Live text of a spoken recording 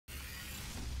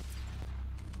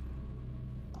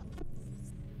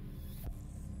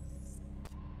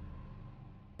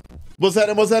What's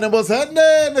happening, what's happening, what's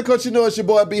happening? Of course, you know it's your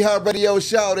boy B-Hot Radio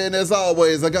Shout, and as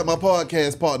always, I got my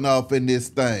podcast partner off in this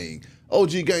thing. OG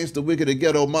Gangsta Wicked, the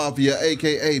Ghetto Mafia,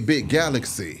 a.k.a. Big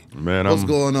Galaxy. Man, what's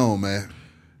going on, man?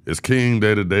 It's King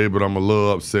Day today, but I'm a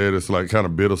little upset. It's like kind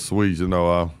of bittersweet, you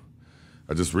know.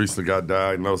 I just recently got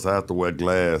diagnosed. I have to wear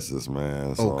glasses,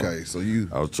 man. So okay, so you...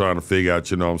 I was trying to figure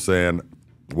out, you know what I'm saying,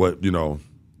 what, you know,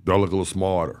 do I look a little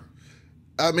smarter?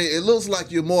 I mean, it looks like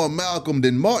you're more Malcolm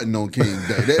than Martin on King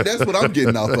Day. That's what I'm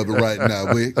getting off of it right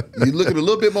now, Wick. You're looking a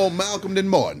little bit more Malcolm than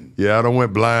Martin. Yeah, I done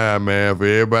went blind, man. For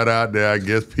everybody out there, I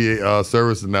guess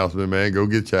service announcement, man, go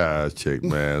get your eyes checked,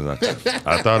 man. I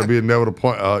thought it'd be another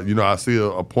point. You know, I see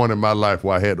a point in my life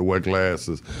where I had to wear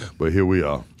glasses, but here we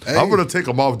are. Hey. I'm going to take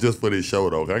them off just for this show,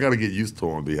 though. I got to get used to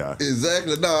them, B-High.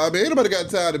 Exactly. No, I mean, anybody got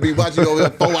time to be watching over here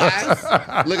 4 eyes,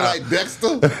 looking like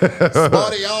Dexter,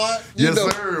 Smarty Yard? Yes,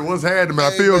 sir. What's happening,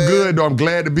 man? I feel good, though. I'm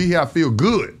glad to be here. I feel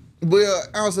good. Well,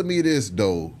 answer me this,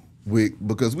 though, Wick,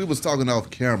 because we was talking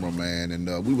off camera, man, and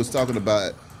we was talking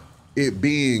about it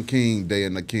being King Day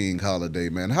and the King holiday,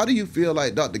 man. How do you feel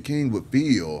like Dr. King would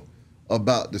feel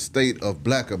about the state of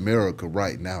Black America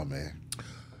right now, man?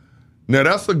 Now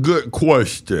that's a good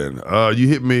question. You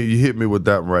hit me with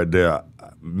that one right there.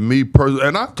 Me personally,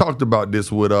 and I've talked about this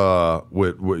with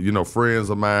you know, friends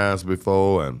of mine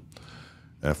before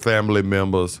and family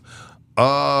members.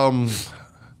 I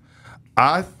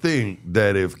think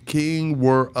that if King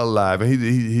were alive, and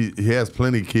he has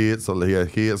plenty of kids, so he has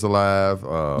kids alive,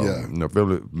 you know,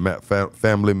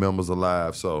 family members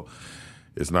alive, so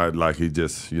it's not like he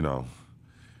just, you know,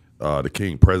 the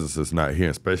King presence is not here,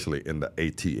 especially in the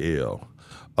ATL.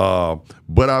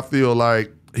 But I feel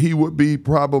like he would be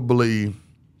probably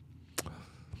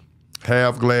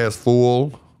half glass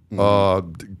full,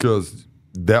 because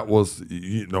that was,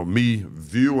 you know, me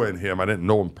viewing him. I didn't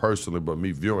know him personally, but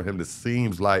me viewing him, this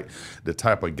seems like the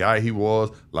type of guy he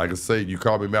was. Like I say, you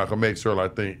call me Malcolm X, I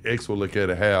think X will look at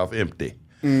it half empty.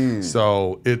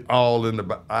 So it all in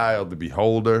the eye of the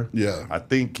beholder. Yeah, I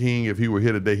think King, if he were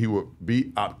here today, he would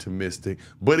be optimistic,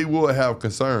 but he would have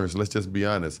concerns. Let's just be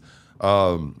honest.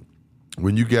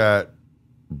 When you got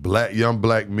young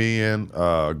black men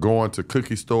going to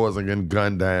cookie stores and getting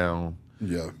gunned down.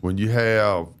 Yeah. When you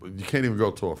can't even go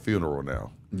to a funeral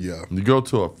now. Yeah. You go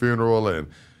to a funeral and,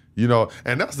 you know,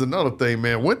 and that's another thing,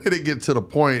 man. When did it get to the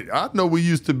point? I know we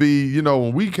used to be, you know,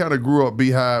 when we kind of grew up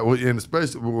behind, and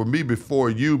especially with me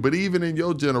before you, but even in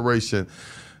your generation,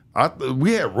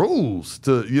 we had rules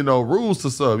to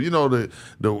serve. You know,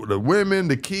 the women,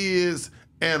 the kids,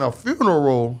 and a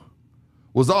funeral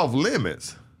was off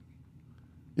limits.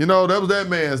 You know, that was that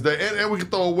man's day, and we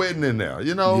could throw a wedding in there.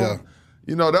 You know. Yeah.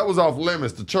 You know, that was off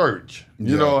limits to church.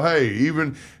 You know, hey,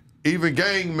 even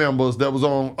gang members that was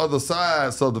on other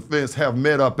sides of the fence have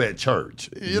met up at church,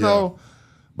 you know.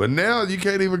 But now you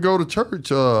can't even go to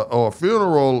church or a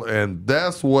funeral, and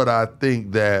that's what I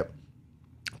think that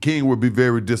King would be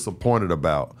very disappointed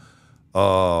about.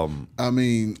 I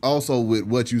mean, also with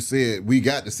what you said, we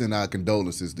got to send our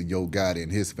condolences to Yo Gotti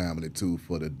and his family too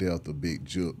for the death of Big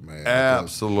Jook, man.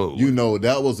 Absolutely. Because, you know,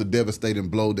 that was a devastating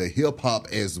blow to hip hop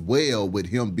as well, with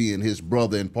him being his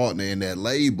brother and partner in that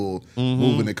label,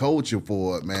 moving the culture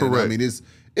forward, man. Correct. I mean, it's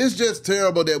just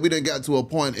terrible that we done got to a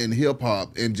point in hip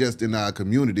hop and just in our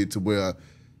community to where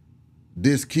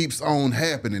this keeps on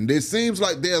happening. It seems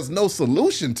like there's no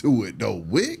solution to it though,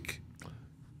 Wick.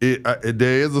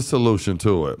 There is a solution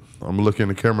to it. I'm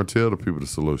looking at the camera, tell the people the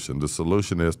solution. The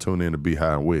solution is tune in to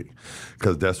Behind Wick,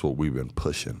 because that's what we've been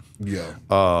pushing. Yeah.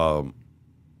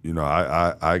 You know,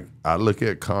 I look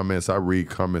at comments. I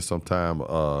read comments sometime.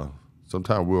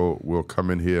 Sometimes we'll come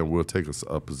in here and we'll take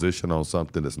a position on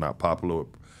something that's not popular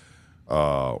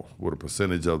with a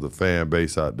percentage of the fan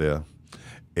base out there,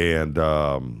 and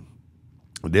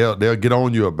they'll get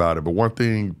on you about it. But one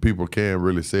thing people can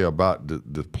really say about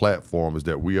the platform is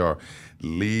that we are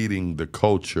leading the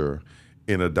culture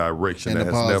in a direction that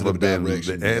has never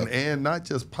been, and not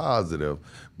just positive,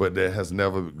 but that has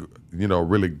never, you know,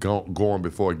 really gone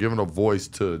before, giving a voice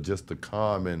to just the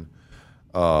common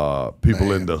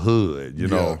people in the hood. You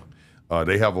know,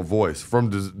 they have a voice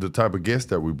from the type of guests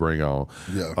that we bring on.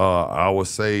 Yeah, I would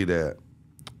say that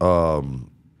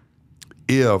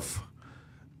if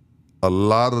a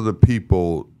lot of the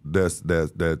people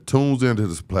that tunes into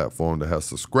this platform, that have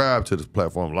subscribed to this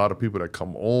platform, a lot of people that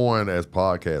come on as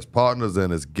podcast partners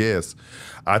and as guests,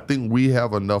 I think we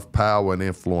have enough power and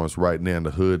influence right now in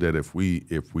the hood that if we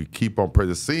keep on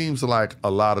pressing, it seems like a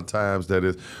lot of times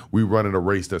that we running a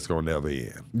race that's gonna never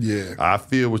end. Yeah, I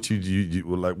feel what you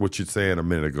like what you're saying a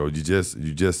minute ago. You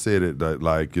just said it, that,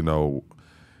 like, you know,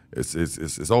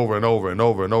 it's over and over and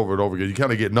over and over and over again. You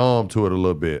kind of get numb to it a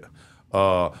little bit.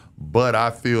 But I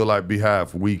feel like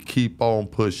Beehive, we keep on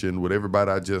pushing with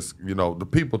everybody. I just, the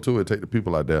people too, and take the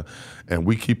people out there, and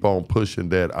we keep on pushing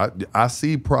that. I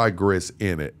see progress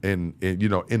in it, and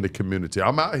in the community.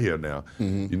 I'm out here now.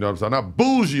 You know what I'm saying? I'm not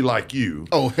bougie like you.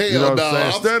 Oh, hell you know what no.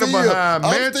 I'm saying? Standing behind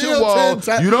mansion still walls.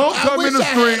 You don't come in the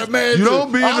street. You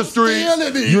don't be in the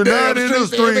streets. You're not in the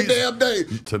streets. Every damn day.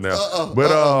 To now.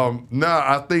 But now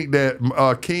I think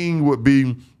that King would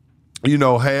be,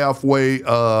 halfway.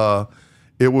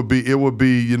 It would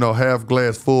be, half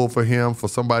glass full for him. For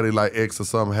somebody like X or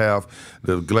something,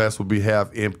 the glass would be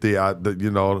half empty.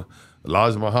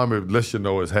 Elijah Muhammad lets you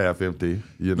know it's half empty.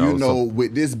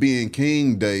 With this being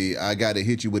King Day, I got to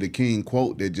hit you with a King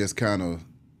quote that just kind of,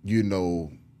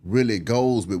 really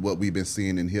goes with what we've been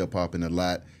seeing in hip hop and a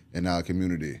lot in our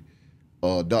community.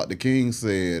 Dr. King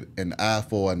said, "An eye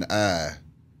for an eye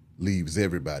leaves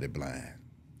everybody blind."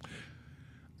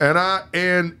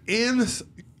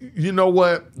 You know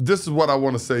what? This is what I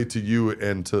want to say to you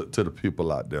and to the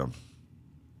people out there.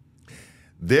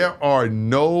 There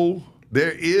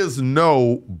is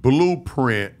no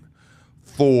blueprint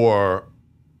for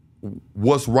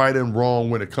what's right and wrong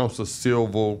when it comes to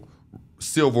civil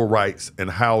rights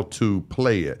and how to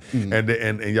play it.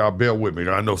 And y'all bear with me.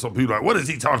 I know some people are like, what is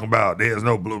he talking about? There's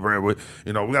no blueprint. We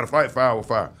got to fight fire with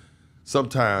fire.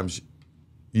 Sometimes,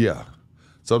 yeah.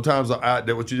 Sometimes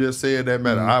that what you just said, that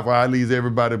matter. I leaves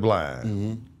everybody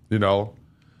blind.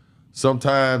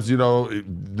 Sometimes, no,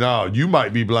 you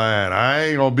might be blind. I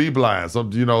ain't gonna be blind. So,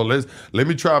 let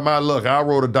me try my luck. I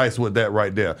roll the dice with that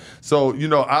right there. So,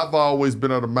 I've always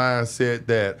been of the mindset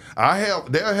that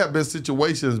there have been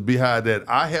situations behind that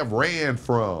I have ran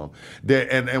from. That,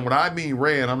 and when I mean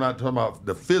ran, I'm not talking about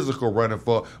the physical running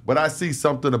for, but I see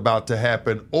something about to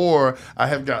happen, or I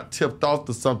have got tipped off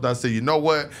to something. I say, you know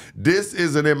what? This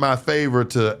isn't in my favor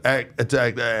to act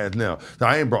as now. So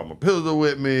I ain't brought my pistol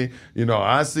with me.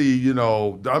 I see, I'm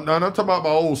talking about my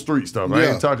old street stuff. I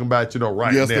ain't talking about,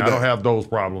 right now. I don't have those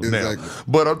problems now.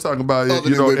 But I'm talking about, in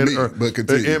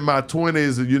my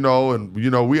 20s,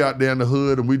 and, we out there in the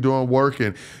hood and we doing work,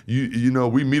 and,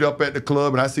 we meet up at the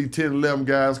club and I see 10, 11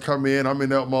 guys come in. I'm in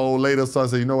there with my old lady. So I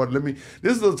say, you know what,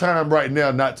 this is the time right now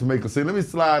not to make a scene. Let me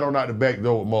slide on out the back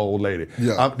door with my old lady.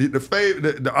 Yeah.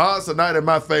 The odds are not in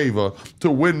my favor to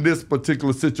win this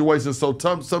particular situation. So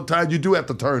sometimes you do have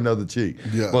to turn the other cheek.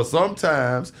 Yeah. But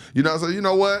sometimes, so you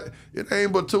know what? It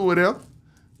ain't but two of them.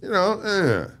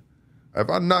 If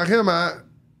I knock him out,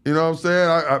 you know what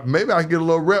I'm saying? Maybe I can get a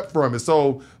little rep from it.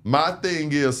 So my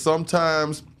thing is,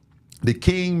 sometimes the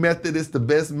King method is the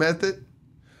best method.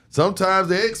 Sometimes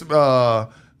the X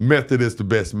method is the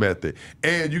best method.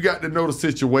 And you got to know the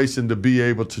situation to be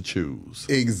able to choose.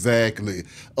 Exactly.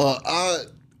 I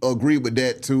agree with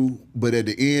that too. But at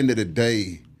the end of the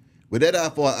day, with that eye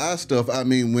for eye stuff, I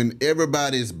mean, when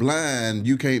everybody's blind,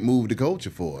 you can't move the culture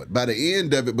forward. By the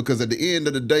end of it, because at the end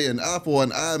of the day, an eye for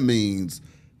an eye means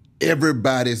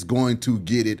everybody's going to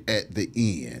get it at the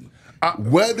end.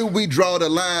 Where do we draw the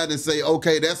line and say,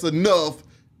 okay, that's enough?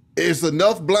 It's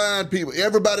enough blind people.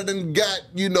 Everybody done got,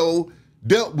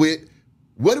 dealt with.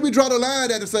 Where do we draw the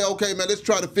line at and say, okay, man, let's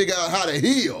try to figure out how to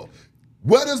heal?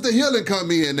 Where does the healing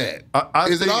come in at?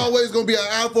 Is it always going to be an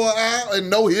eye for an eye and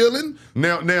no healing?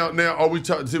 Now, are we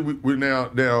talking?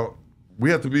 Now, we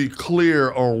have to be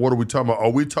clear on what are we talking about. Are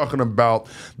we talking about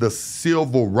the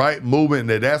civil rights movement?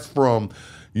 That's from,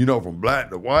 from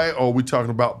black to white, or are we talking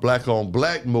about black on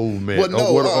black movement? Well, no,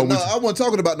 I wasn't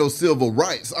talking about no civil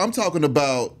rights. I'm talking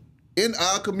about in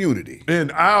our community.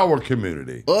 In our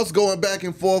community. Us going back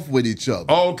and forth with each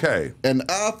other. Okay. An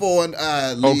eye for an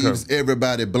eye leaves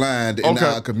everybody blind in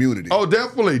our community. Oh,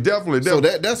 definitely. So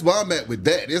that's where I'm at with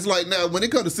that. It's like, now, when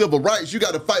it comes to civil rights, you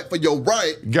got to fight for your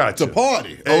right to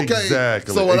party. Okay?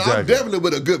 Exactly. So I'm definitely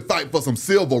with a good fight for some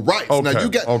civil rights. Okay. Now, you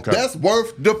got that's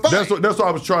worth the fight. That's what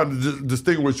I was trying to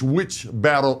distinguish. Which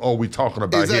battle are we talking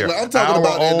about here? Exactly. I'm talking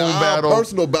about our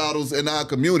personal battles in our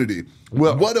community.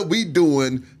 Well, what are we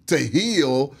doing to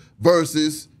heal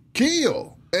versus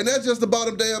kill? And that's just the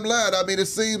bottom damn line. I mean, it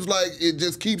seems like it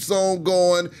just keeps on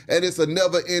going, and it's a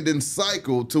never-ending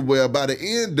cycle to where by the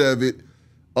end of it,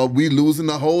 we losing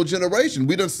the whole generation.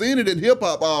 We done seen it in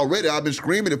hip-hop already. I've been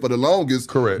screaming it for the longest.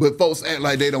 Correct. But folks act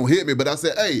like they don't hit me. But I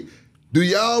said, hey, do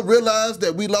y'all realize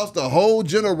that we lost a whole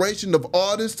generation of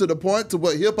artists to the point to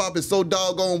where hip-hop is so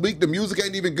doggone weak, the music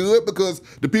ain't even good because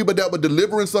the people that were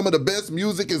delivering some of the best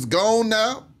music is gone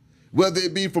now, whether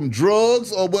it be from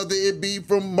drugs or whether it be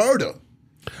from murder.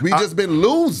 We just been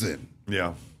losing.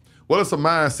 Yeah. Well, it's a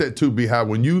mindset too, Beehive.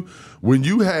 When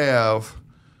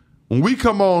we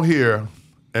come on here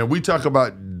and we talk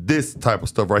about this type of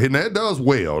stuff right here, now it does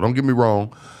well, don't get me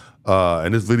wrong.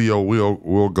 And this video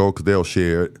will go because they'll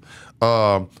share it.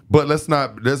 But let's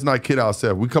not kid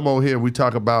ourselves. We come over here and we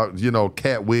talk about,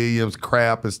 Cat Williams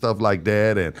crap and stuff like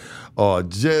that,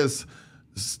 and just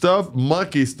stuff,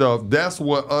 monkey stuff. That's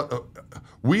what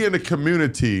we in the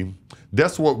community,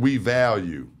 that's what we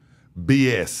value.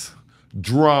 BS,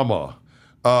 drama.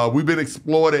 We've been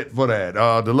exploited for that.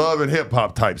 The love and hip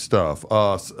hop type stuff.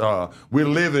 We're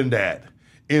living that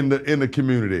in the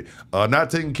community. Not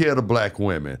taking care of the black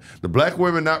women. The black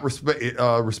women not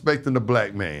respecting the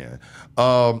black man.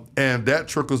 And that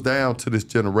trickles down to this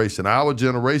generation. Our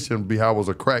generation, was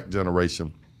a crack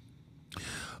generation.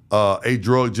 A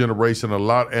drug generation, a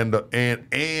lot, and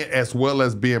as well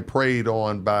as being preyed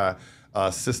on by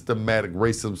systematic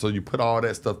racism. So you put all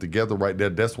that stuff together right there.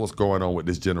 That's what's going on with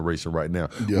this generation right now.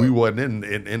 Yeah. We wasn't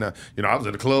in a, I was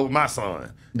in the club with my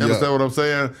son. You understand what I'm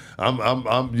saying?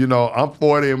 I'm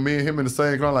 40 and me and him in the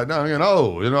same car. Like, no, you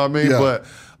know what I mean? Yeah.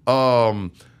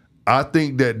 But I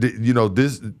think that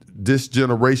this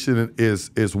generation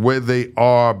is where they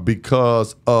are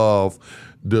because of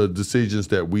the decisions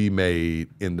that we made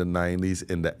in the 90s,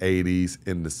 in the 80s,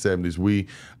 in the 70s.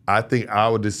 I think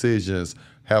our decisions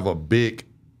have a big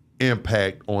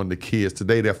impact on the kids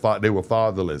today. They were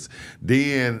fatherless.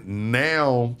 Then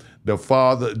now the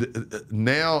father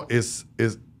now is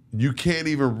you can't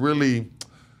even really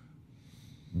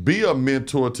be a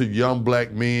mentor to young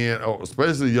black men, or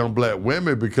especially young black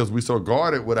women, because we're so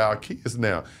guarded with our kids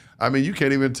now. I mean, you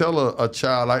can't even tell a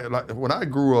child like when I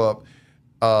grew up.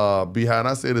 Behind,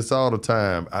 I say this all the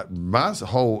time. My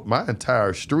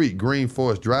entire street, Green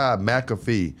Forest Drive,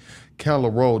 McAfee, Keller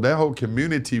Road, that whole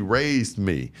community raised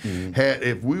me. Mm-hmm.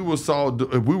 If we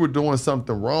were doing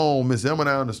something wrong, Miss Emma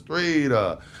down the street,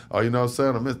 or Miss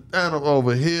Anna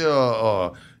over here,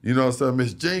 or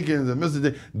Miss Jenkins and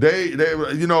Mr. They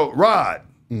Rod.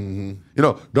 Mm-hmm.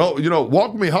 Don't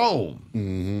walk me home.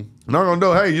 Mm-hmm. Not gonna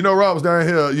do. Hey, Rod was down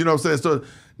here. So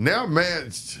now,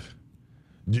 man.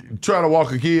 You try to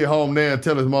walk a kid home now and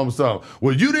tell his mama something.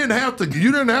 Well, you didn't have to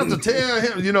tell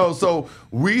him, So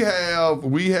we have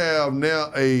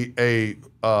now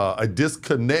a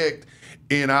disconnect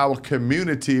in our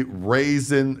community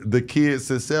raising the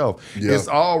kids itself. Yeah. It's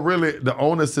all really, the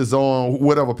onus is on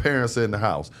whatever parents are in the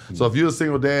house. Mm-hmm. So if you're a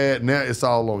single dad, now it's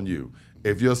all on you.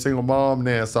 If you're a single mom,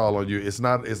 now it's all on you. It's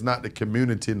not the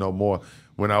community no more.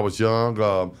 When I was young,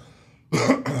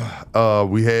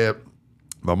 we had.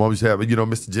 My mom used to have,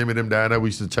 Mr. Jimmy them down there. We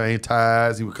used to change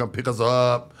ties. He would come pick us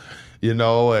up,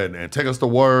 and take us to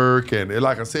work. And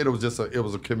like I said, it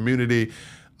was a community.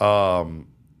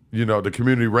 The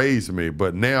community raised me.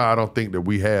 But now I don't think that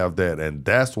we have that, and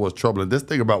that's what's troubling. Just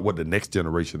think about what the next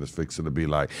generation is fixing to be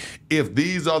like. If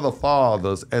these are the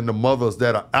fathers and the mothers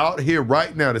that are out here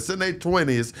right now, that's in their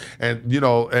 20s and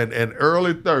and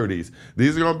early 30s,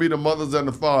 these are going to be the mothers and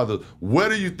the fathers. Where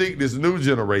do you think this new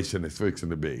generation is fixing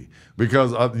to be?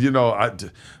 Because besides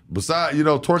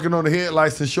twerking on the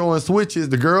headlights and showing switches,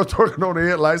 the girls twerking on the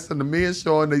headlights and the men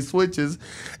showing their switches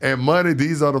and money.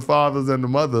 These are the fathers and the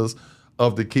mothers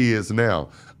of the kids now.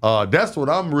 That's what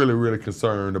I'm really, really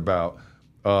concerned about.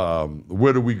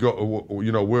 Where do we go?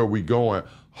 Where are we going?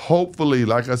 Hopefully,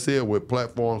 like I said, with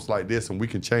platforms like this, and we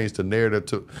can change the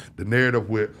narrative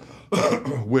with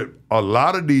with a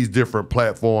lot of these different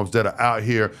platforms that are out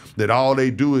here that all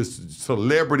they do is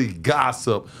celebrity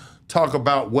gossip, talk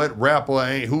about what rapper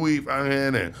ain't who he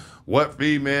and what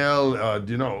female,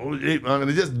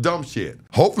 just dumb shit.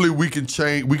 Hopefully we can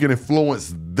change, we can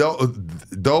influence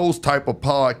those type of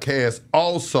podcasts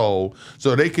also,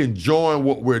 so they can join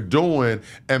what we're doing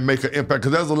and make an impact.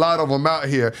 Because there's a lot of them out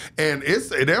here, and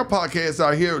their podcasts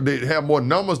out here, they have more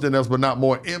numbers than us, but not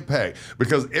more impact.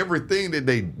 Because everything that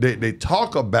they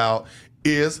talk about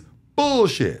is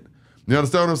bullshit. You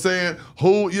understand what I'm saying?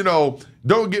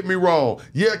 Don't get me wrong.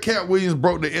 Yeah, Cat Williams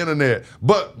broke the internet,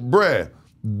 but bruh,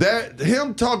 that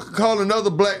him calling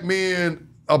other black men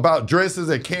about dresses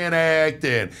that can't act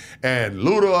and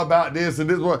Luda about this and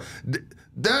this one,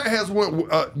 that has went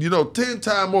 10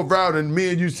 times more viral than me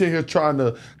and you sitting here trying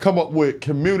to come up with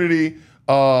community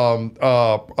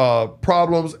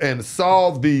problems and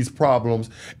solve these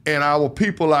problems, and our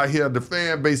people out here, the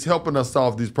fan base, helping us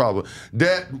solve these problems.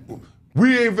 That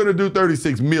we ain't finna do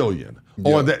 36 million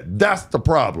on that. That's the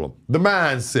problem. The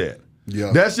mindset.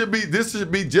 Yeah. This should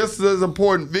be just as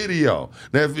important video.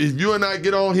 Now, if you and I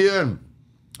get on here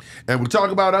and we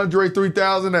talk about Andre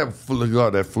 3000, that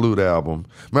Flute album.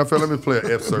 Matter of fact, let me play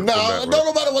an excerpt. No, don't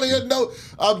nobody want to hear. No,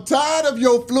 I'm tired of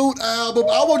your Flute album.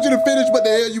 I want you to finish what the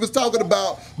hell you was talking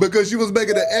about, because you was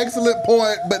making an excellent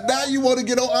point, but now you want to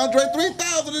get on Andre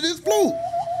 3000 and his Flute.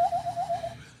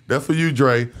 That's for you,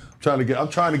 Dre. I'm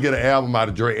trying to get an album out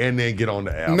of Dre and then get on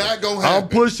the album. Not gonna happen. I'm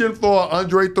pushing for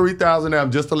Andre 3000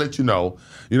 album just to let you know.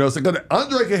 You know, so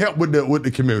Andre can help with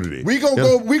the community. We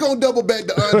gonna double back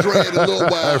to Andre in a little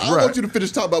while. I want you to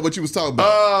finish talking about what you was talking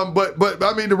about. But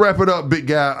I mean, to wrap it up, big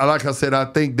guy. Like I said, I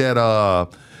think that I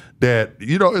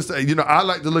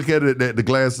like to look at it that the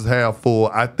glass is half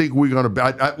full. I think we're gonna be.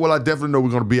 I definitely know we're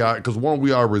gonna be out because one,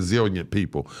 we are resilient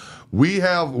people. We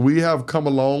have come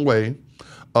a long way.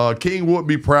 King would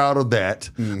be proud of that.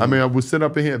 I mean, we're sitting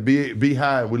up in here, be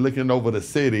high. We're looking over the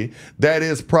city. That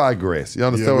is progress. You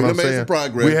understand what I'm saying? We have made some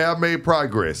progress. We have made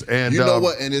progress. And you know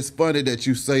what? And it's funny that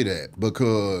you say that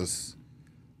because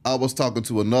I was talking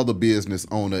to another business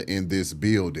owner in this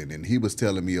building, and he was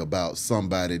telling me about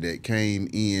somebody that came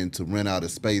in to rent out a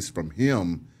space from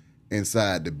him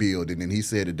inside the building, and he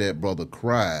said that brother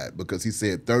cried because he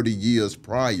said 30 years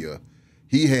prior,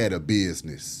 he had a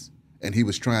business. And he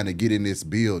was trying to get in this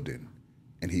building,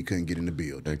 and he couldn't get in the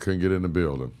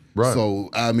building. Right. So,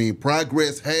 I mean,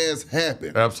 progress has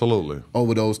happened. Absolutely.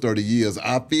 Over those 30 years.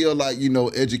 I feel like,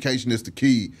 education is the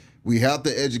key. We have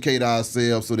to educate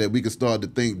ourselves so that we can start to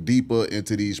think deeper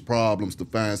into these problems to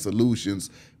find solutions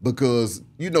because,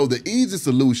 the easy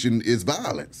solution is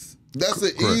violence. That's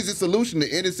the easy solution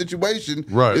to any situation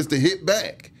is to hit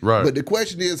back. Right. But the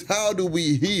question is, how do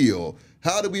we heal?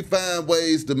 How do we find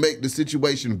ways to make the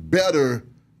situation better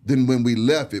than when we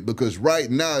left it? Because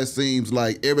right now it seems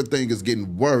like everything is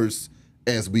getting worse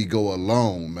as we go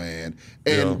along, man.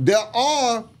 And there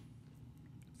are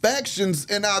factions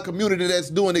in our community that's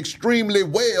doing extremely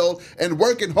well and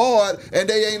working hard, and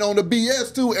they ain't on the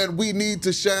BS too, and we need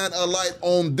to shine a light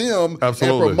on them and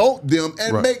promote them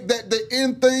and make that the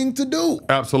end thing to do.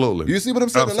 Absolutely. You see what I'm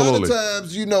saying? Absolutely. A lot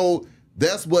of times,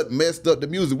 that's what messed up the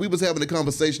music. We was having a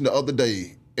conversation the other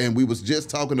day, and we was just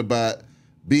talking about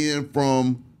being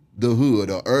from the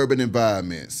hood or urban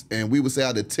environments. And we would say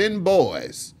out of 10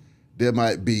 boys, there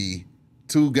might be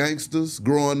 2 gangsters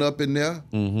growing up in there.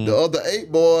 The other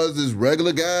 8 boys is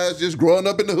regular guys just growing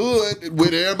up in the hood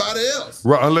with everybody else.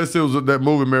 Right, unless it was that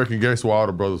movie American Gangster where all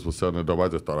the brothers were selling the dope. I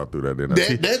just thought I threw that in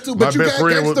there. That too, but you got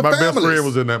gangster My families. best friend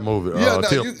was in that movie. Yeah,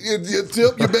 Tip.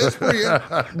 Tip, your best friend.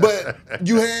 But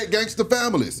you had gangster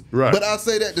families. Right. But I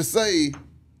say that to say,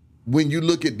 when you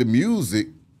look at the music,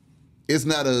 it's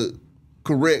not a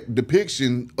correct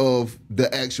depiction of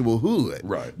the actual hood.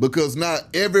 Right. Because not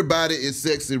everybody is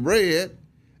Sexy Red,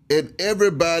 and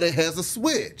everybody has a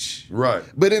switch. Right.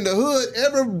 But in the hood,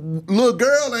 every little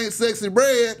girl ain't Sexy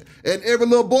Red, and every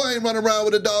little boy ain't running around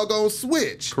with a doggone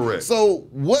switch. Correct. So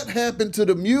what happened to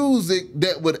the music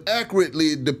that would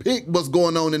accurately depict what's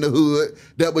going on in the hood,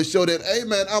 that would show that, hey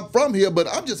man, I'm from here, but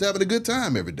I'm just having a good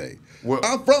time every day. Well,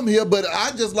 I'm from here, but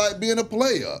I just like being a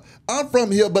player. I'm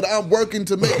from here, but I'm working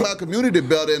to make my community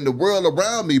better and the world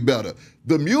around me better.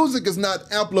 The music is not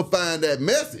amplifying that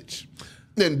message.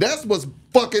 And that's what's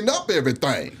fucking up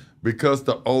everything. Because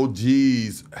the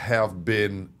OGs have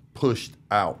been pushed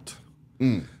out.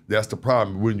 That's the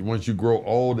problem. Once you grow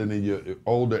old and then you're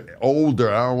older, I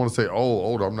don't want to say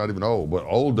older, I'm not even old, but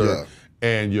older,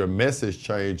 and your message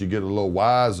change, you get a little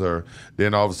wiser,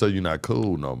 then all of a sudden you're not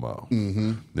cool no more.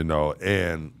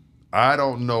 And I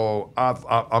don't know,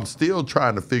 I'm still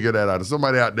trying to figure that out. If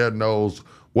somebody out there knows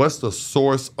what's the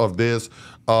source of this,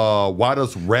 why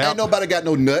does rap? Ain't nobody got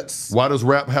no nuts. Why does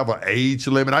rap have an age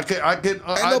limit? I do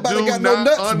got not no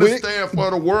nuts, understand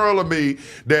for the world of me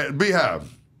that Beehive,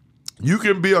 you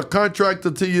can be a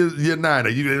contractor till you're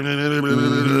 90. You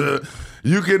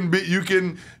can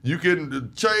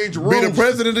change roofs. Be the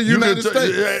president of the United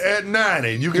States at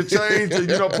 90. You can change,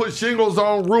 put shingles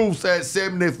on roofs at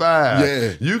 75.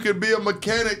 Yeah. You can be a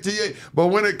mechanic but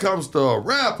when it comes to a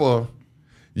rapper,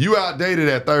 you outdated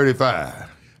at 35.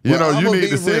 You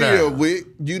need to sit down.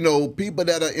 People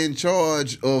that are in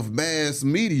charge of mass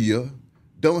media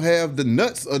don't have the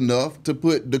nuts enough to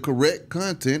put the correct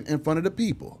content in front of the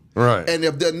people. Right. And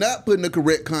if they're not putting the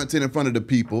correct content in front of the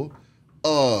people,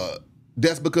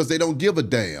 that's because they don't give a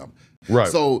damn. Right.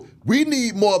 So we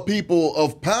need more people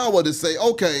of power to say,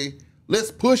 okay,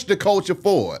 let's push the culture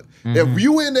forward. If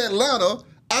you in Atlanta,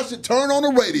 I should turn on the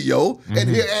radio and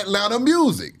hear Atlanta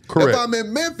music. Correct. If I'm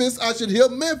in Memphis, I should hear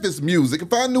Memphis music.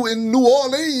 If I'm in New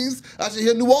Orleans, I should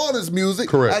hear New Orleans music.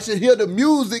 Correct. I should hear the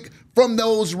music from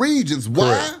those regions. Why?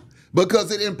 Correct.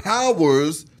 Because it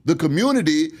empowers the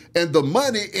community and the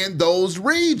money in those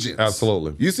regions.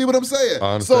 Absolutely. You see what I'm saying?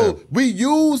 I understand. So we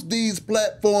use these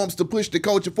platforms to push the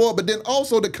culture forward, but then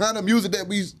also the kind of music that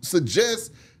we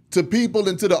suggest to people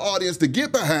and to the audience to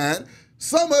get behind,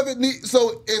 some of it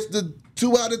so it's the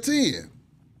 2 out of 10.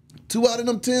 2 out of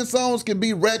them 10 songs can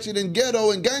be ratchet and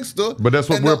ghetto and gangster. But that's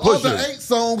what and we're the pushing. other 8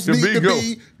 songs need to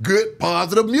be good,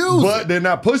 positive music. But they're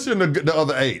not pushing the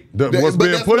other 8. What's but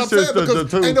being that's what I'm pushed is saying, the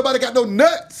because 2. ain't nobody got no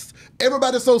nuts.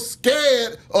 Everybody's so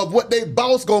scared of what they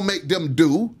boss gonna make them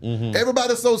do.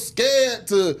 Everybody's so scared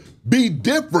to be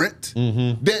different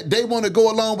that they want to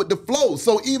go along with the flow.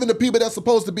 So even the people that's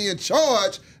supposed to be in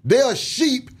charge, they're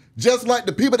sheep, just like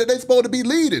the people that they supposed to be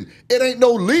leading. It ain't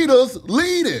no leaders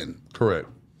leading. Correct.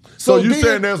 So you then,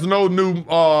 saying there's no new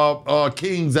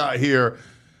kings out here,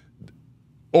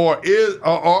 or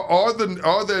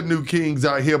are there new kings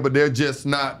out here, but they're just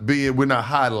not we're not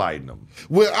highlighting them?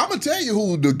 Well, I'm gonna tell you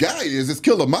who the guy is. It's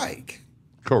Killer Mike.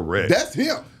 Correct. That's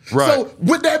him. Right. So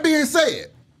with that being said,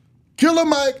 Killer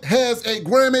Mike has a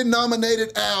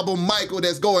Grammy-nominated album, Michael,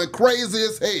 that's going crazy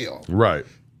as hell. Right.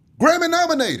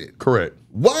 Grammy-nominated. Correct.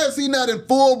 Why is he not in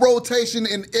full rotation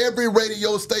in every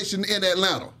radio station in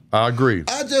Atlanta? I agree.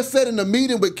 I just sat in a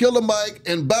meeting with Killer Mike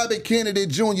and Bobby Kennedy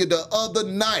Jr. the other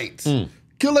night.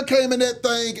 Killer came in that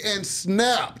thing and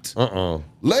snapped.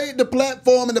 Laid the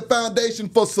platform and the foundation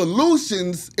for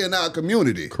solutions in our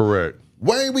community. Correct.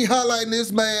 Why ain't we highlighting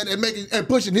this man and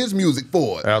pushing his music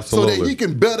forward? Absolutely. So that he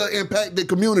can better impact the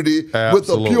community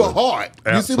Absolutely. with a pure heart.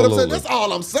 You see what I'm saying? Absolutely. That's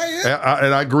all I'm saying.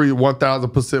 And I agree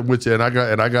 1,000% with you. And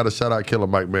I got to shout out Killer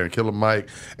Mike, man. Killer Mike,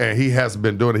 and he has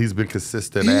been doing it. He's been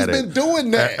consistent at it. He's been doing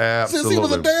that since he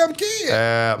was a damn kid.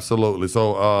 Absolutely.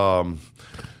 So,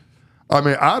 I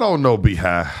mean, I don't know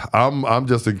Beehive. I'm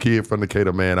just a kid from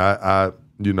Decatur, man. I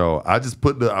just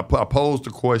I posed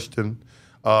the question.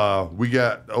 We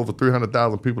got over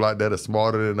 300,000 people out there that's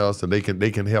smarter than us, and they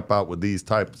can help out with these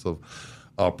types of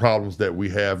problems that we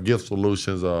have, give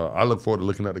solutions. I look forward to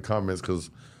looking at the comments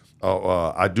because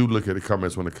I do look at the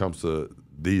comments when it comes to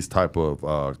these type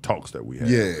of talks that we have.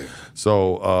 Yeah.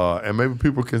 So and maybe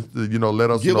people can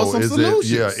let us give know us some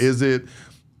solutions. Is it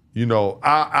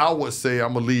I would say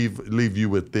I'm gonna leave you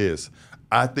with this.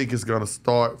 I think it's gonna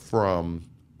start from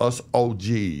us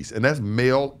OGs, and that's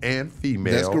male and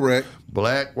female. That's correct.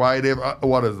 Black, white,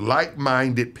 what is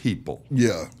like-minded people.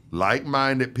 Yeah.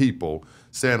 Like-minded people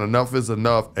saying enough is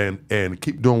enough and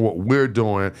keep doing what we're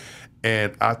doing.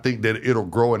 And I think that it'll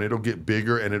grow and it'll get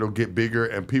bigger and it'll get bigger.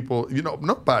 And people,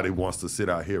 nobody wants to sit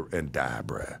out here and die,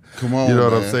 bruh. Come on, You know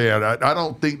man. what I'm saying? I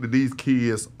don't think that these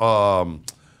kids,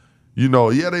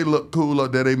 they look cool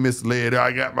up there. They misled.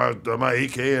 I got my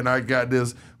AK and I got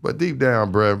this. But deep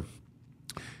down, bruh,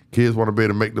 kids want to be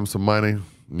able to make them some money,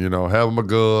 have them a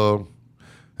gun,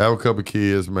 have a couple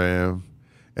kids, man,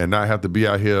 and not have to be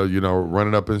out here,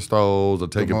 running up in stores or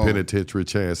taking penitentiary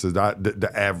chances.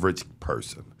 The average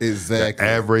person. Exactly.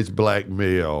 The average black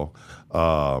male.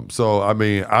 So, I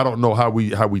mean, I don't know how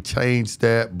we change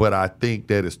that, but I think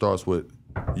that it starts with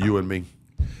you and me.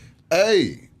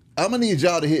 Hey, I'm going to need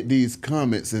y'all to hit these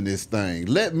comments in this thing.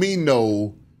 Let me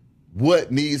know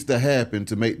what needs to happen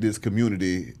to make this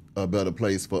community a better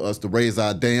place for us to raise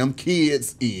our damn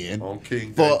kids in, On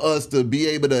King for Day. us to be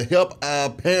able to help our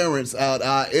parents out,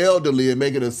 our elderly, and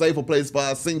make it a safer place for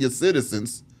our senior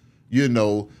citizens.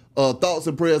 Thoughts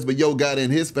and prayers for Yo God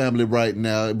and his family right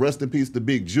now. Rest in peace to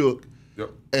Big Jook. Yep.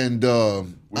 And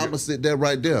I'm going to sit there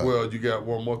right there. Well, you got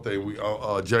one more thing. We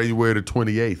January the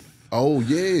 28th. Oh,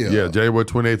 yeah. Yeah, January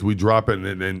 28th, we dropping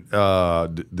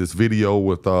this video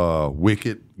with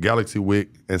Wicked, Galaxy Wick,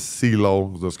 and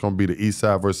CeeLo. That's going to be the east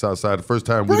side versus south side. This is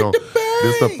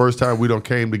the first time we don't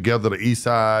came together, the east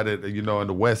side, and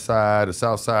the west side, the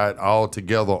south side, all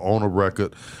together on a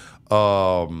record.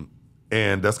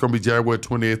 And that's going to be January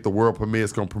 28th. The world premiere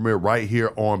is going to premiere right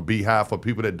here on Beehive. For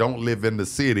people that don't live in the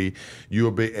city, you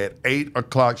will be at 8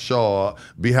 o'clock sharp.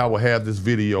 Beehive will have this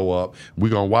video up. We're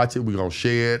going to watch it. We're going to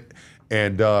share it.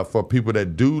 And for people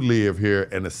that do live here,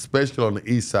 and especially on the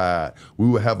east side, we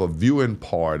will have a viewing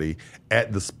party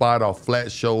at the spot off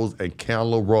Flat Shows and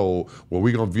Candler Road, where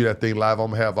we're going to view that thing live.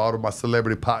 I'm going to have all of my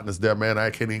celebrity partners there, man. I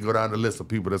can't even go down the list of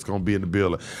people that's going to be in the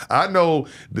building. I know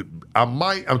that I'm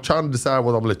trying to decide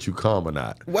whether I'm going to let you come or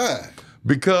not. Why?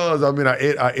 Because, I mean, I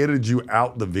edited you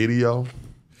out the video.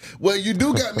 Well, you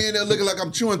do got me in there looking like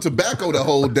I'm chewing tobacco the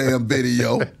whole damn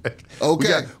video.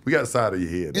 Okay. We got a side of your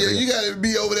head. Yeah, you got to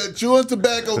be over there chewing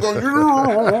tobacco going,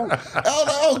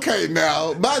 okay,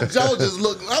 now. My jaw just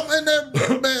look, I'm in there,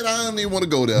 man, I don't even want to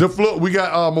go there. We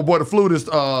got my boy, the flutist.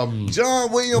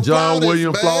 John William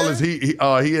Flawless. He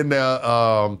in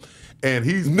there. And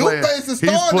he's New playing. Face is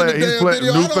starring in the damn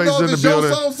video. New I don't Face know in if the it's your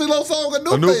building. song, CeeLo song,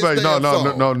 or New Face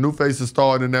song. No. New Face is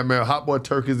starring in that, man. Hot Boy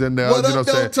Turk is in there. What you know up,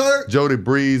 what I'm saying? Turk? Jody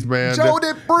Breeze, man.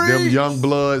 Jody Breeze. Them Young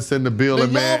Bloods in the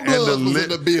building, man. Young Bloods was in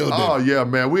the building. Oh, yeah,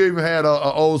 man. We even had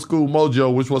a old school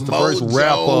Mojo, which was the first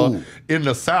rapper in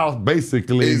the South,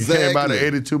 basically. Exactly. Came out of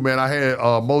 82, man. I had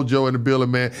Mojo in the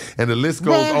building, man. And the list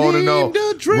goes on and on.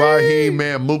 the Dream. Raheem,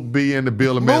 man. Mook B in the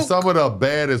building, man. Mook. Some of the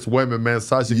baddest women, man.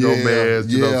 Sasha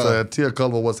Gomez, you know what I'm saying? Tia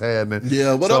Color, what's happening?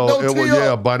 Yeah, what up, though, Tia?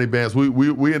 Yeah, Bonnie Bands.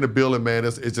 We in the building, man.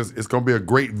 It's gonna be a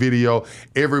great video.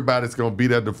 Everybody's gonna be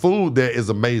there. The food there is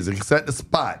amazing. It's at the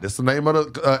Spot. That's the name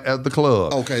of the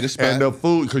club. Okay, the Spot. And the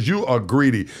food, because you are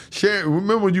greedy.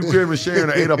 Remember when you came and Sharon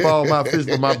and ate up all my fish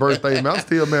for my birthday, man? I'm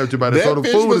still mad with you about it. That So the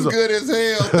fish food was is good as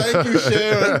hell. Thank you,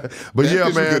 Sharon. But that yeah, fish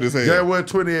was man. good as hell. January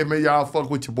 28th, man. Y'all fuck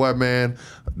with your boy, man.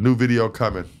 New video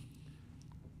coming.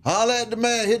 Holla at the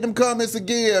man. Hit them comments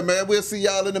again, man. We'll see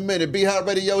y'all in a minute. Be Hot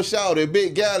Radio Shout at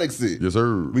Big Galaxy. Yes,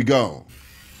 sir. We gone.